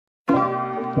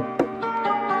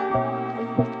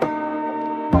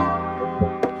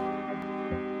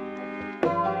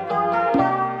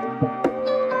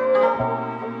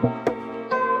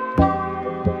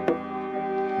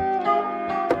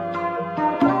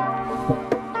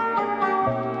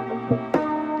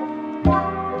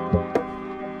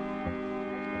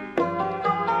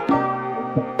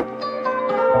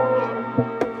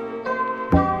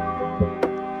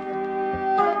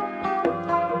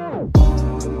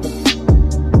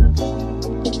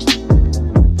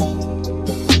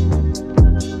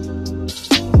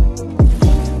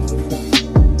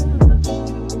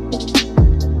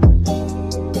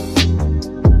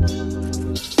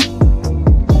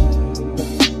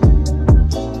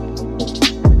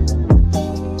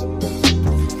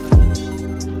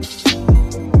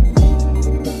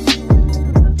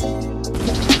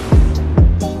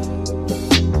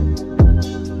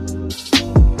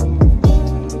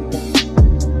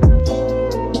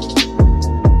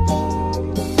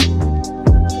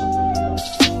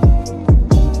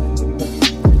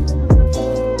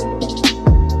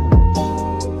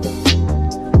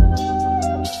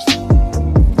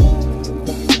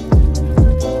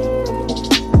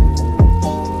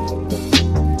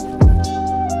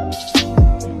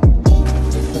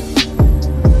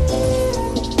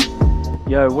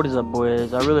Yo, what is up,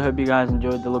 boys? I really hope you guys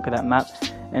enjoyed the look of that map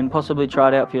and possibly try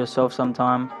it out for yourself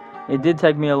sometime. It did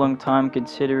take me a long time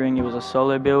considering it was a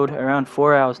solo build, around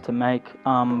 4 hours to make,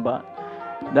 but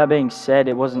that being said,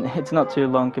 it's not too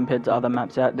long compared to other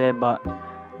maps out there. But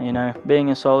you know, being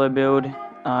a solo build,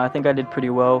 I think I did pretty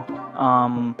well.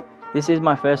 This is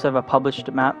my first ever published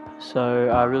map, so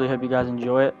I really hope you guys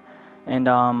enjoy it. And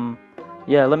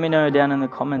yeah, let me know down in the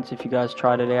comments if you guys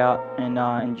tried it out and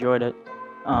enjoyed it.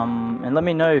 And let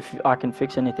me know if I can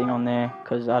fix anything on there,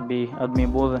 because I'd be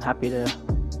more than happy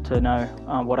to know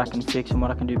what I can fix and what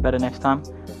I can do better next time.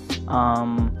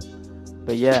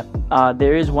 But yeah,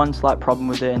 there is one slight problem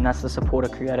with it, and that's the supporter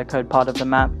creator code part of the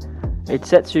map. It's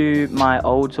set to my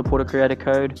old supporter creator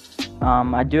code.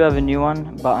 I do have a new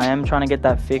one, but I am trying to get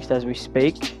that fixed as we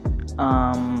speak.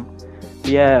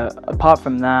 Yeah, apart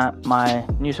from that, my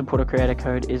new supporter creator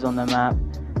code is on the map.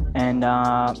 And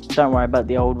don't worry about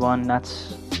the old one,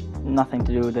 that's nothing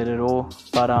to do with it at all.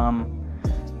 But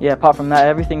yeah, apart from that,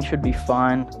 everything should be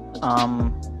fine.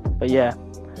 But yeah,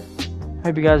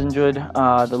 hope you guys enjoyed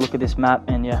the look of this map.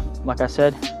 And yeah, like I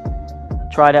said,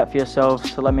 try it out for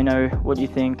yourselves, so let me know what you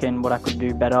think and what I could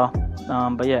do better.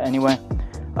 But yeah, anyway,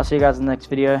 I'll see you guys in the next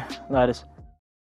video. Laters.